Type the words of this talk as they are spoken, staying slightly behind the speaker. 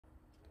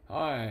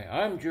Hi,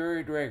 I'm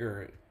Jerry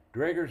Drager at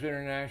Drager's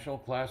International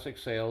Classic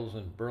Sales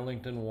in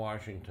Burlington,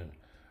 Washington.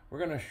 We're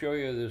going to show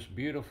you this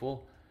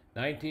beautiful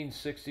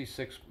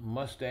 1966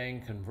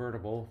 Mustang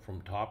convertible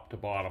from top to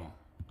bottom.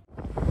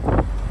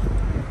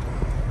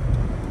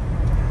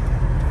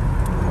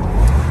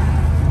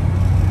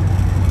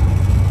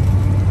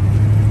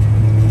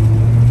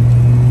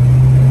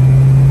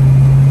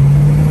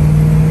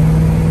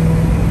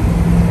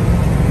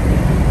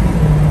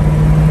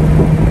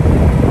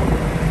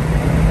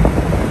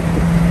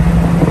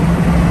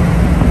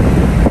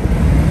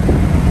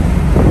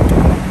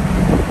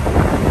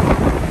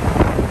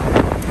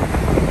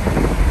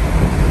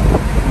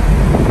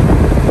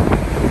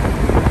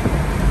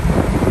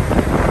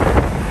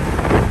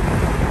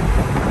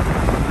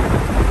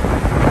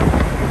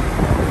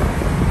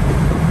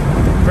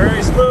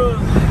 Very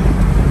smooth.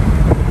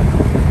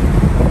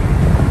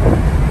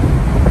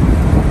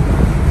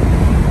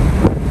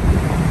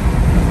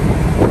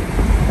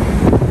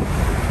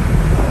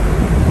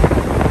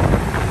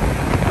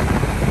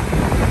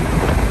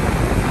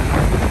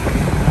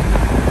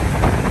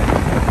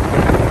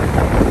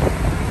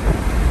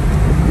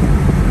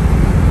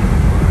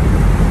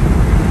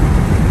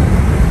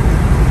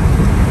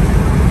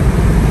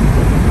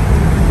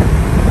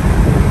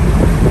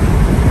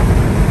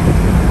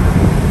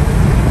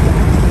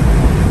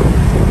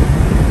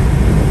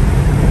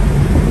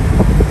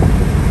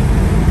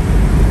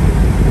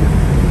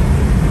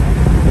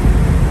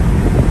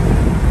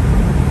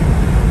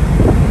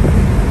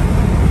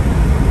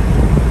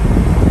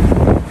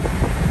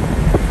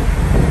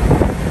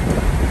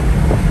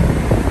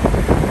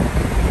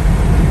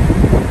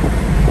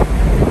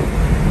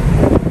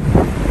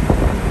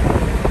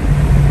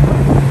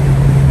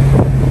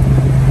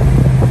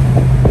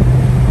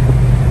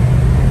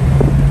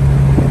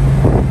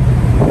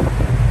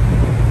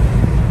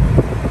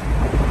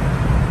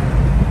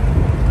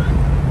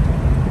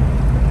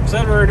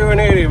 Said we were doing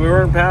 80. We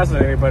weren't passing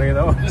anybody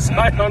though. So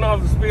I don't know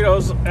if the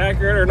speedo's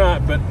accurate or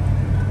not, but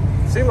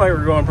it seemed like we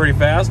were going pretty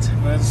fast.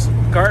 This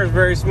car is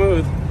very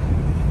smooth.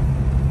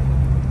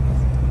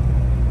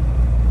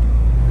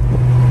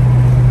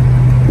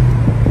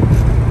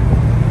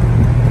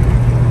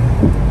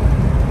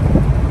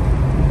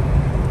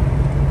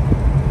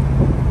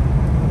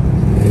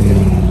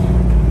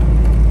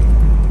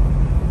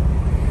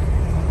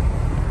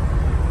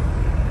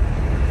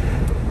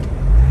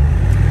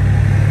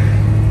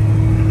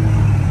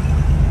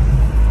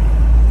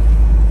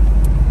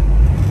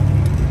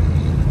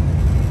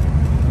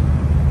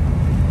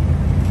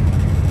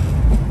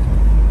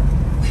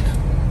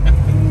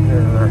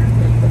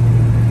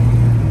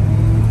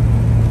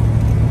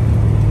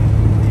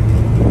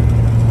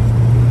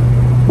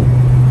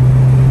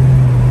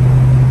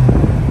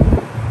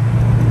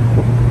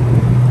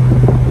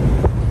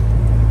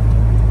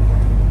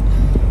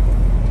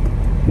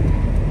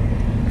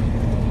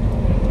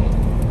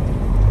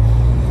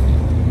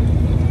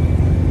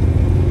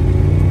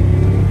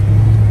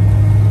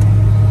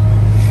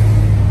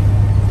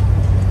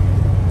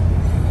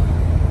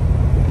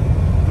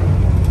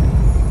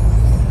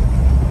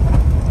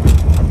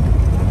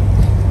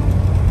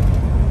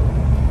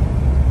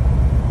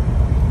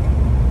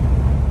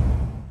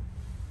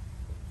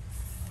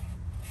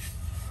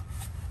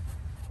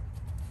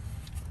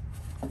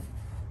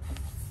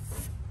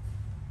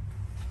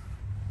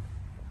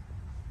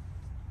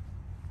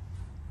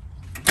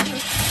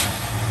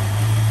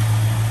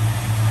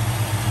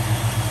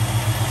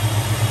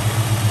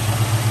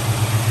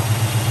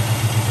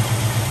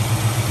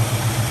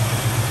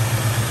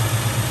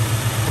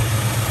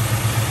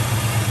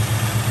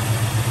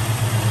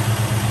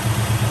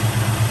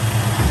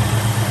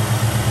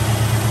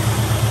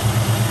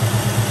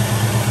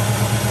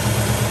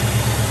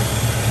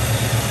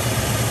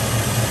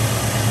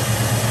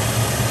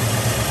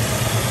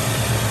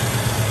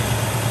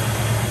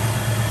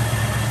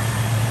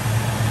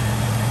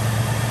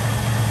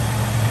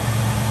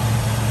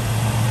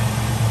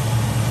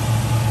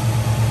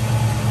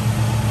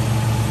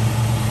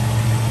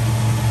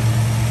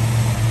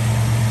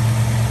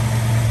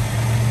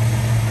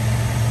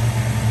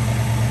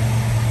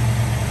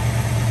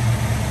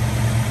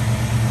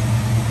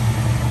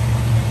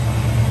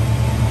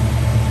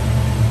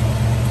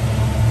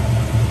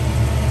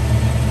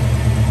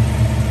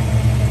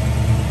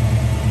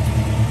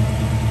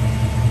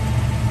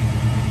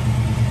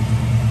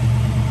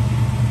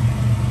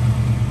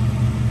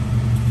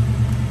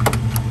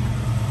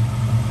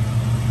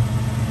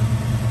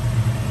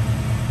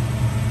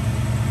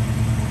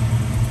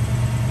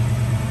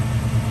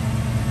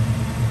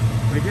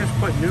 We just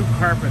put new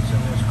carpets in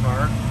this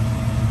car.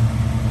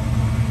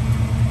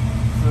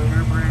 So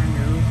they're brand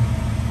new.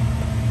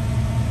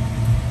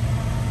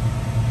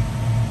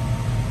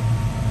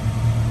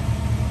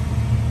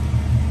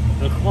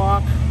 The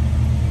clock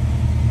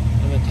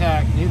and the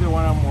tach, neither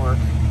one of them work.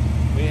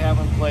 We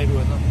haven't played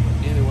with them,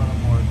 but neither one of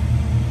them work.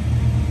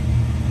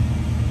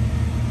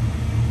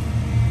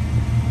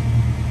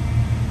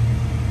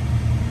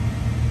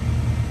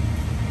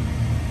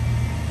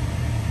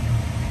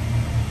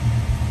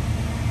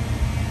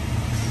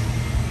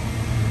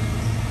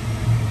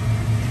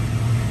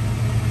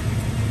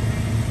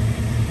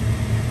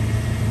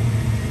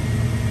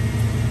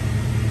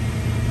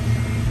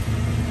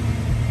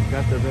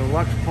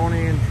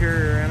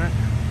 interior in it.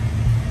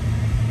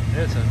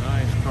 It's a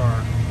nice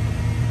car.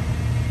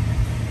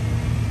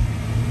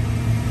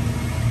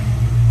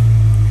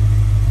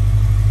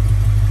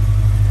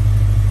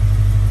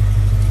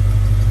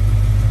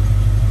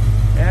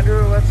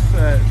 Andrew, let's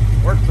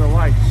work the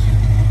lights.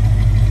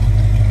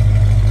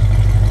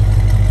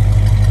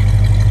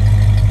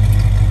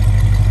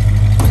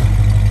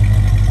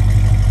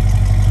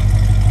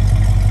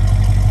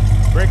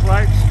 Brake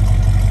lights,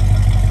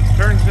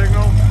 turn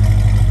signal.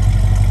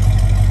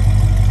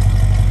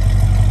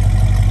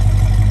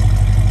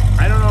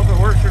 I don't know if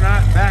it works or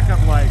not.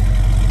 Backup light.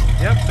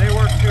 Yep, they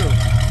work too.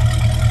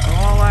 So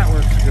all that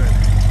works good.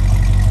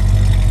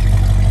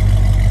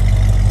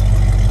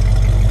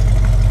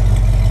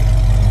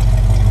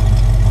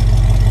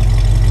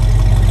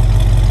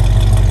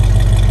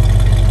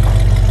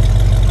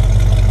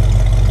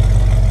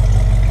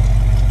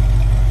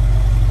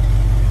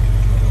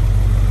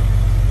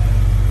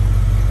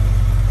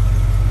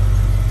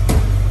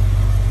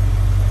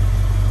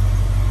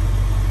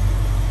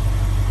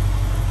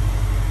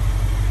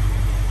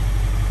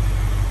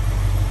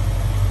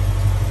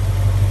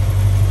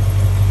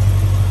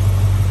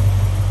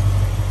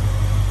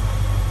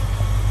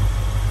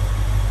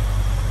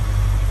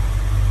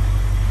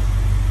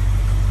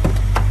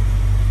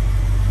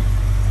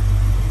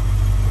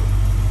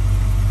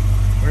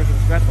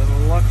 Got the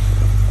Deluxe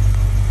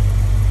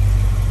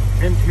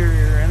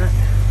interior in it.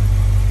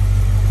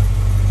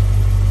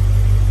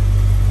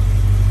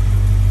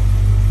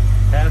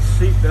 Has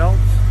seat belts.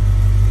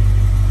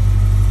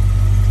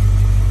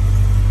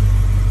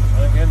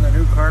 And again, the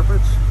new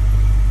carpets.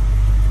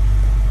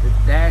 The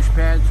dash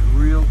pad's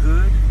real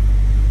good.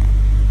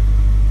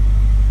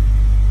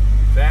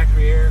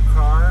 Factory air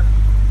car.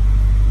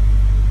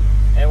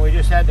 And we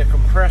just had the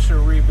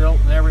compressor rebuilt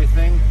and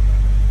everything,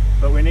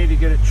 but we need to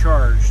get it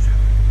charged.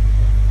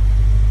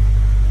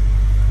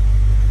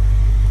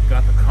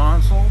 Got the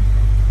console.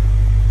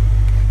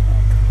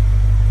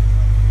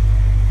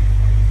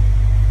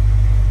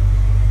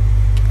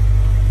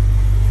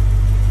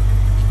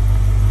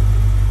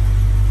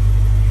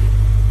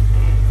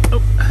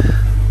 Oh.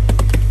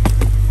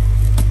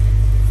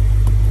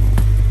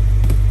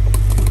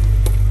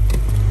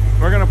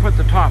 We're going to put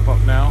the top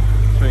up now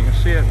so you can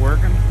see it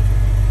working.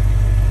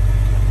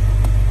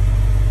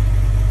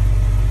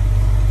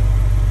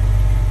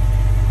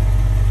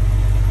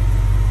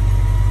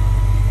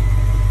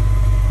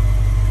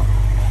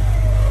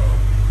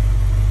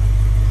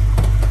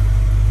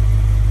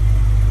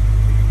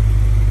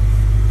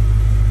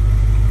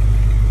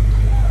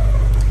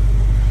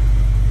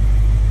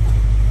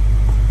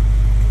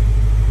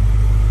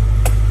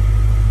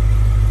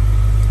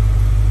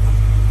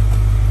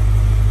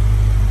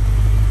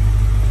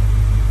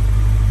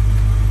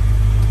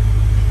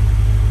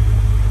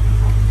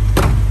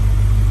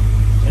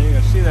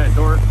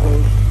 Door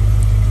closed.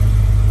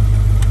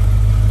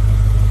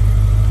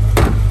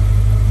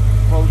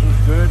 Closes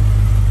good.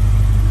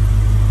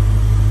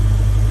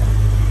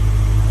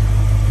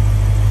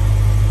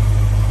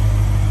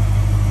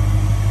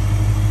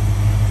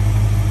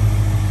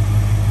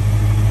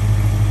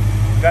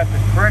 Got the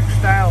correct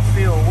style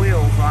steel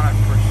wheels on it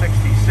for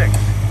 66.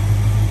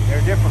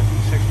 They're different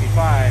from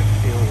 65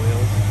 steel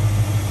wheels.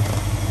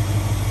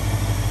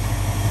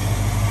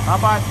 How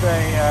about the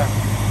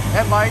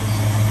headlights?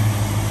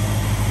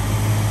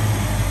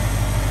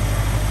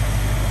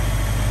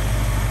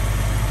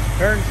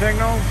 Turn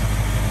signals,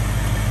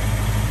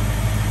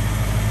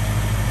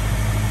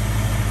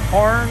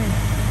 horn,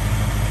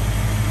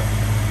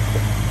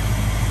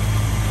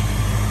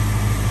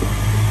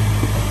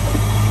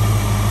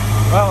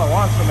 well, it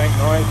wants to make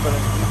noise, but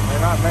they're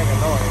not making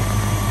noise.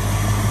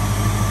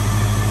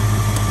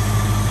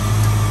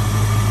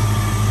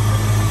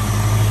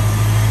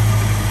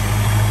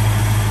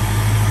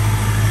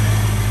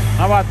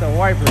 How about the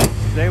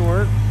wipers? They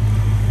work.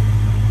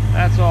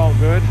 That's all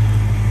good.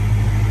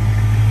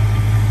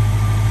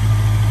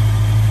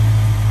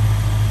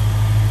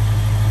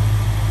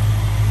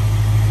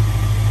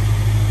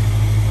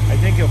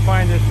 I think you'll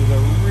find this is a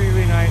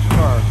really nice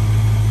car.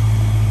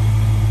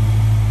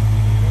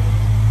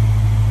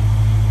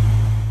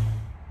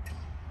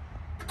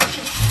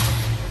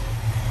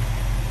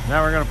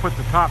 Now we're going to put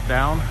the top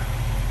down.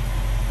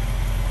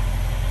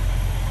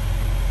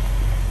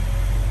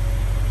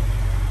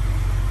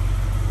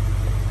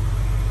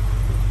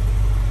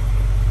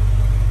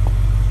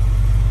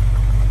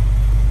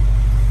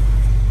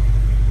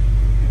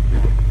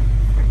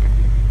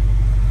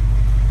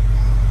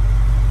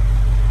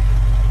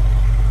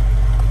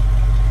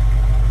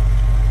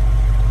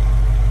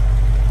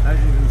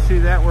 See,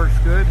 that works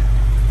good.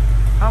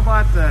 How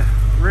about the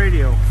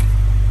radio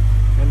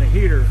and the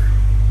heater?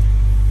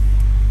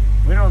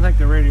 We don't think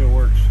the radio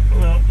works.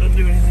 No, it doesn't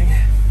do anything.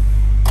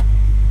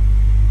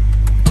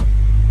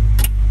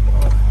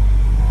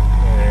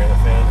 There, the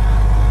fan.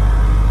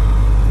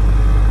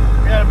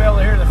 You gotta be able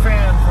to hear the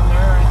fan from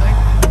there, I think.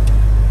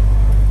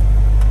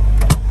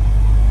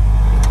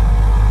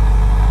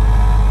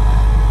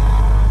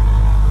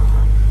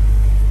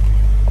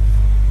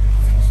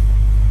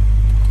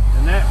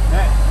 And that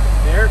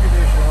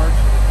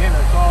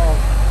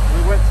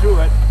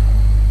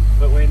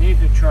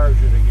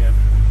charge it again.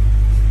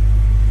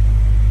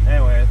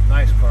 Anyway,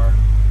 nice car.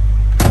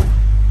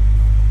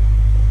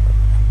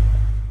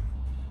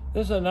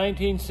 This is a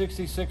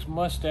 1966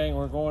 Mustang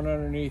we're going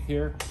underneath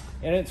here,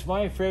 and it's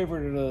my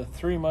favorite of the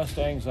 3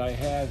 Mustangs I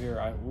have here.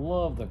 I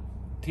love the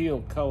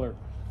teal color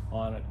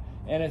on it,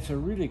 and it's a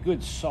really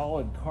good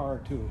solid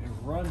car too. It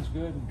runs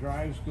good and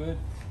drives good.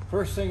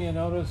 First thing you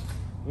notice,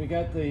 we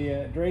got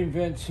the drain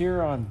vents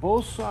here on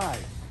both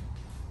sides,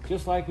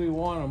 just like we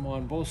want them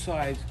on both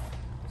sides,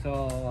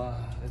 so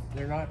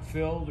they're not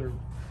filled or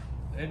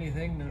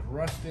anything that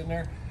rust in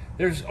there.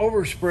 There's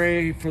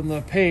overspray from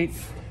the paint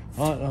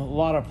on a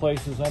lot of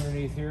places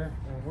underneath here,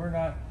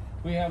 and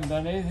we haven't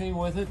done anything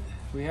with it.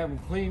 We haven't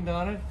cleaned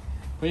on it,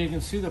 but you can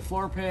see the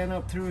floor pan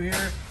up through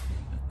here.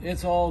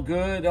 It's all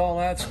good. All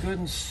that's good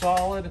and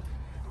solid.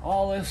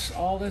 All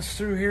this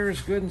through here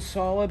is good and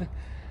solid.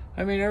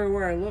 I mean,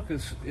 everywhere I look,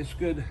 it's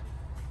good.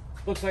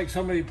 Looks like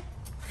somebody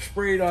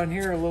sprayed on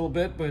here a little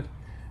bit, but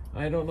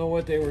I don't know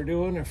what they were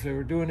doing, if they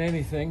were doing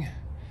anything.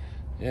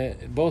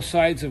 Both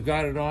sides have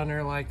got it on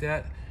there like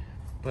that.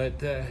 But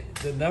the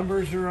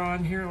numbers are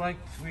on here like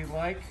we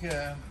like.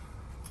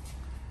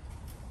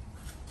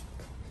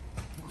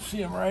 See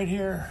them right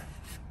here,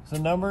 the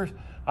numbers.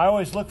 I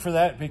always look for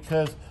that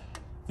because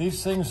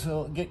these things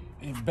will get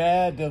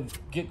bad, they'll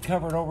get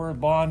covered over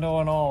with Bondo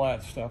and all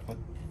that stuff. But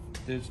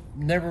there's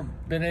never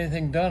been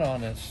anything done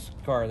on this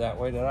car that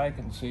way that I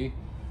can see.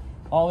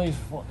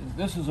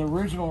 This is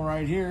original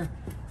right here.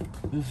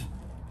 This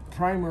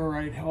primer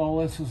right, all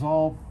this is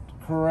all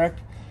correct.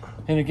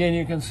 And again,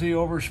 you can see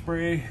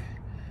overspray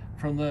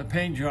from the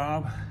paint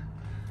job,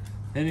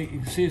 and you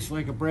can see it's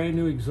like a brand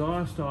new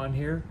exhaust on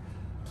here.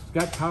 It's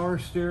got power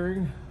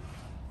steering,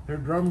 there are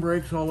drum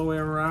brakes all the way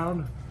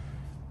around,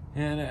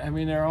 and I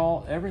mean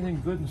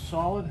everything good and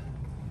solid.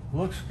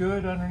 Looks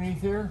good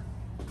underneath here.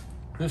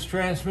 This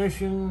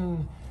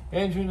transmission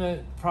engine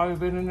had probably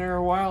been in there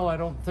a while. I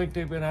don't think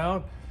they've been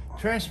out.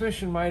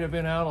 Transmission might have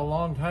been out a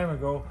long time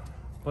ago,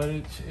 but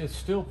it's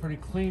still pretty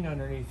clean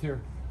underneath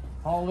here.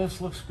 All this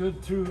looks good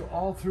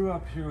all through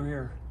up through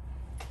here.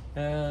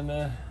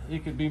 And you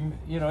could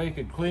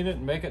clean it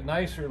and make it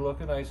nicer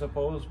looking, I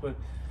suppose, but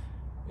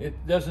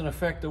it doesn't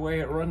affect the way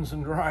it runs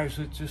and drives.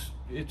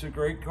 It's a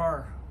great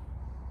car.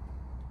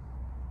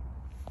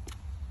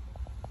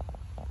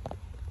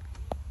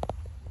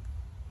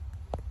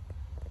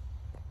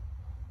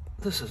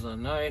 This is a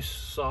nice,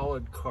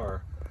 solid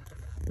car.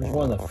 This is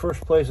one of the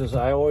first places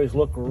I always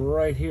look,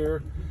 right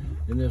here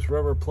in this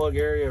rubber plug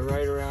area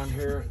right around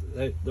here.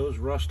 Those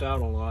rust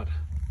out a lot.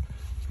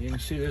 You can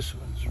see this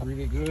one's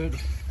really good.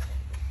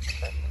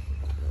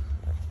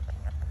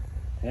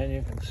 And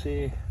you can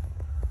see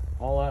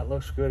all that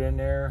looks good in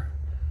there.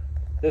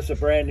 This is a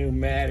brand new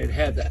mat. It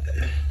had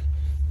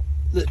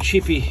the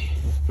cheapy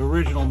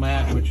original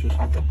mat, which is,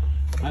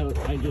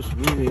 I just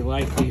really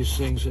like these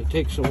things. It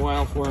takes a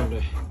while for them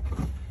to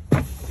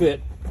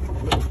fit.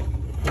 But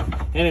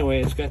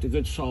anyway, it's got the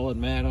good solid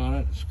mat on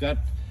it.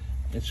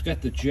 It's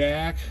got the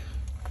jack.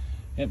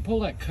 And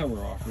pull that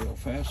cover off real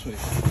fast. So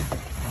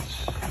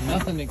it's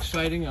nothing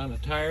exciting on the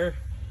tire,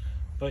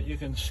 but you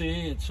can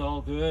see it's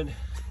all good.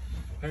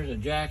 There's a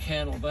jack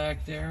handle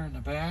back there in the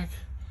back,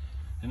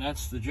 and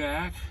that's the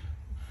jack.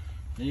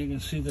 And you can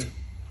see the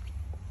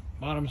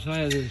bottom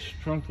side of this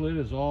trunk lid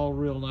is all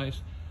real nice.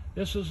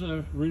 This is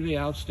a really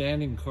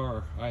outstanding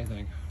car, I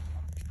think.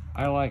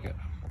 I like it.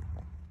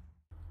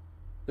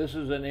 This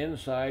is an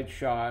inside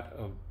shot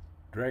of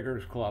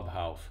Draeger's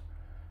Clubhouse.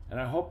 And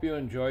I hope you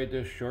enjoyed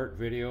this short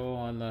video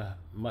on the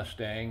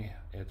Mustang.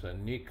 It's a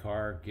neat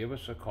car. Give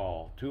us a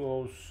call,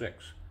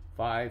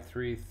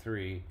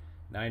 206-533-9600.